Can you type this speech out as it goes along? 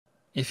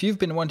If you've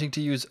been wanting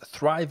to use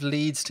Thrive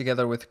Leads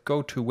together with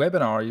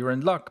GoToWebinar, you're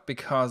in luck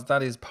because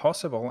that is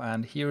possible,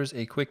 and here's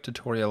a quick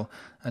tutorial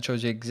that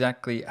shows you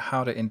exactly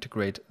how to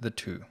integrate the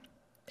two.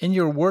 In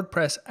your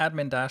WordPress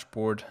admin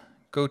dashboard,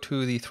 go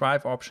to the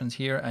Thrive options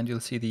here and you'll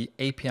see the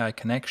API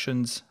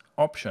connections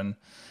option,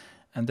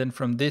 and then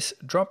from this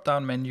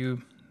drop-down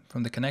menu,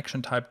 from the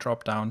connection type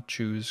drop-down,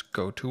 choose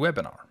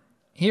GoToWebinar.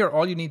 Here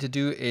all you need to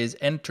do is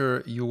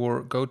enter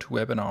your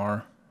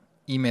GoToWebinar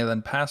email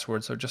and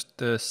password, so just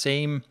the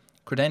same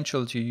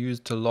credentials you use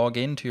to log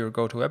into your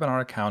GoToWebinar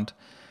account.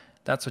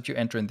 That's what you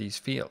enter in these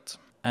fields.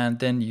 And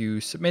then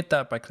you submit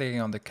that by clicking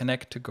on the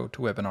Connect to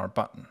GoToWebinar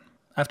button.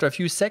 After a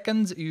few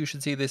seconds, you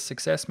should see this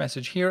success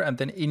message here, and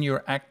then in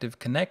your active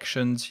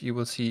connections, you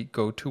will see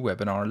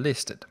GoToWebinar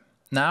listed.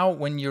 Now,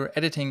 when you're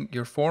editing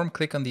your form,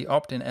 click on the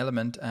opt-in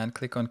element and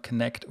click on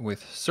Connect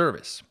with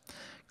Service.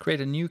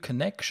 Create a new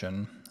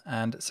connection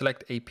and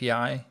select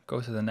API, go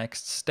to the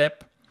next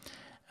step,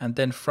 and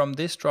then from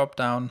this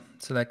drop-down,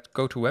 select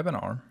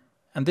GoToWebinar.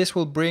 And this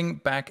will bring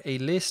back a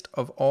list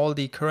of all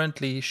the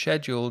currently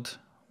scheduled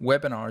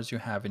webinars you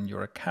have in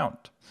your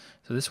account.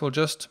 So this will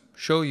just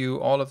show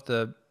you all of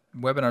the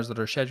webinars that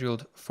are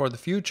scheduled for the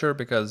future,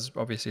 because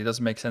obviously it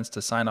doesn't make sense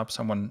to sign up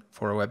someone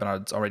for a webinar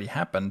that's already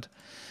happened.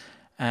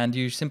 And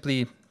you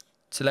simply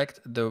select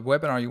the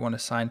webinar you want to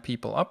sign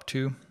people up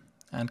to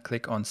and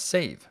click on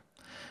Save.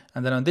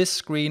 And then on this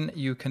screen,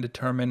 you can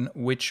determine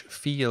which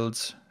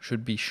fields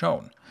should be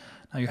shown.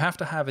 Now you have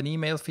to have an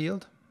email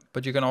field,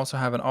 but you can also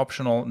have an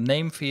optional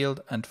name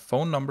field and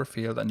phone number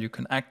field, and you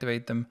can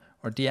activate them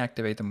or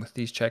deactivate them with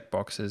these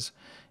checkboxes.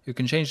 You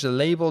can change the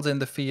labels in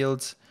the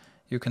fields.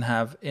 You can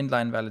have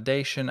inline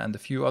validation and a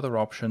few other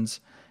options.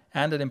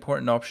 And an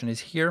important option is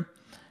here.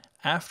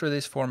 After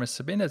this form is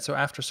submitted, so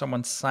after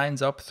someone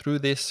signs up through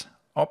this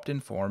opt-in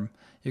form,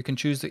 you can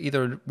choose to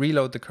either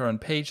reload the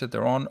current page that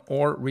they're on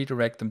or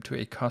redirect them to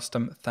a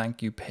custom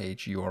thank you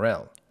page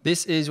URL.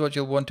 This is what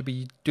you'll want to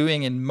be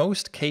doing in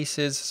most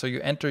cases. So you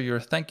enter your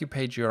thank you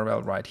page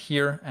URL right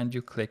here and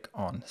you click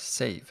on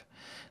Save.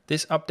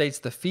 This updates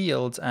the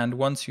fields, and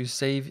once you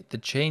save the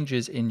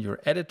changes in your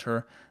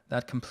editor,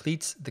 that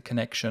completes the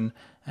connection,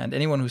 and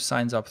anyone who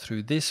signs up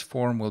through this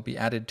form will be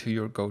added to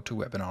your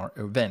GoToWebinar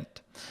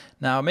event.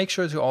 Now make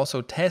sure to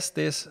also test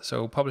this,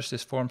 so publish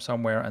this form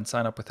somewhere and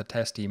sign up with a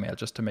test email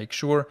just to make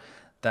sure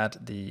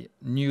that the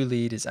new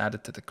lead is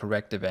added to the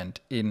correct event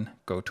in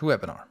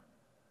GoToWebinar.